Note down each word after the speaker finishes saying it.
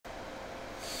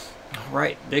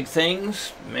Right, big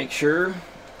things. Make sure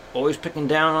always picking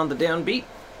down on the downbeat,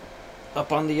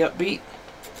 up on the upbeat.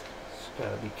 Just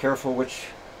gotta be careful which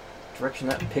direction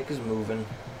that pick is moving.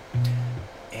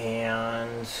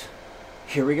 And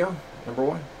here we go. Number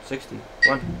 1, 60.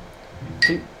 1,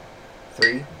 2,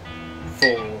 3,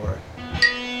 4.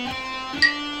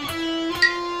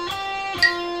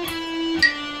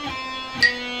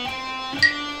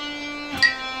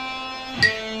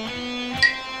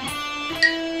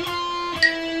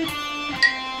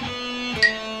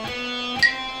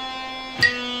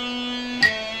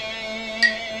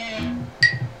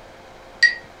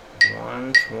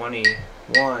 $120.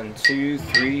 1, 2,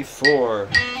 3, 4.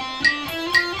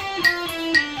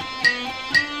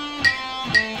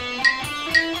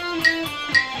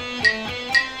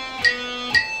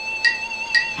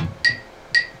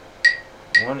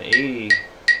 $180.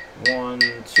 1,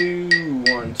 2,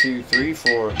 1, 2, 3,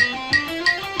 4.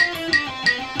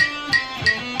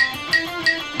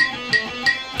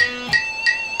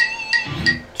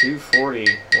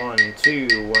 $240. 1, 2,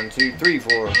 1, 2, 3,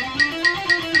 4.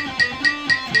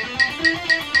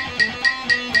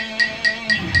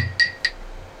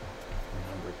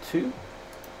 Number 2.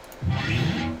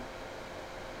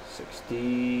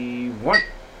 61.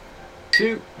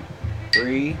 2,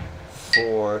 3,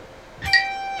 4.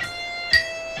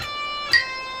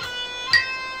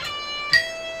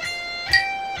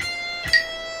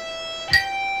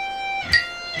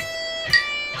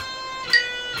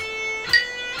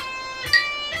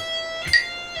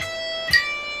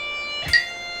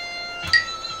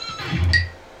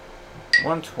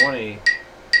 $120.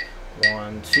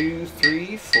 1, 2,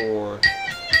 3, 4.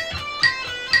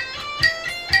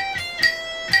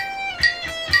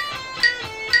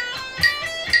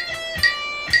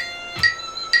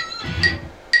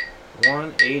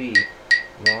 $180.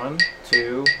 1,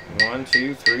 2, 1,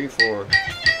 2, 3, 4.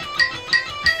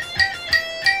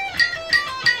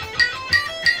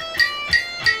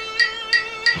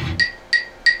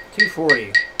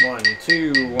 $240. 1,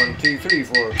 2, 1, 2, 3,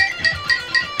 4.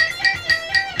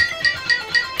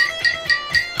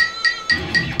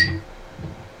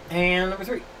 And number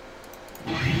 3.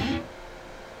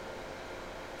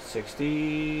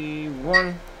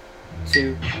 61,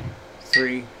 2,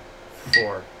 3,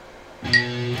 4.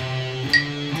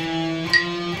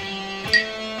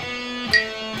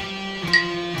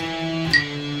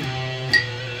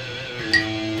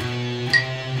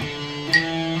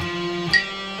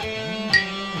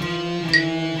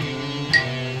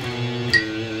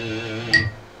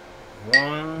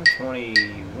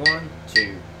 $121,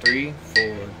 2, 3, 4.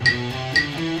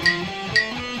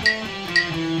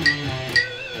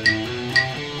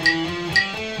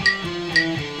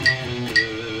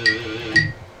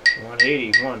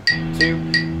 $180, 1, 2,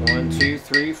 1, 2,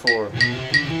 3, 4.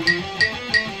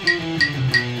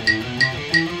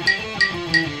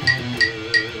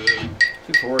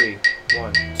 $240,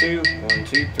 1, 2, 1,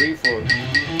 2, 3, 4.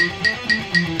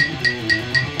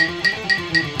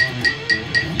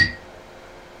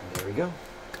 There we go.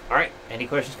 Alright, any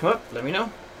questions come up, let me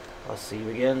know. I'll see you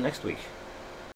again next week.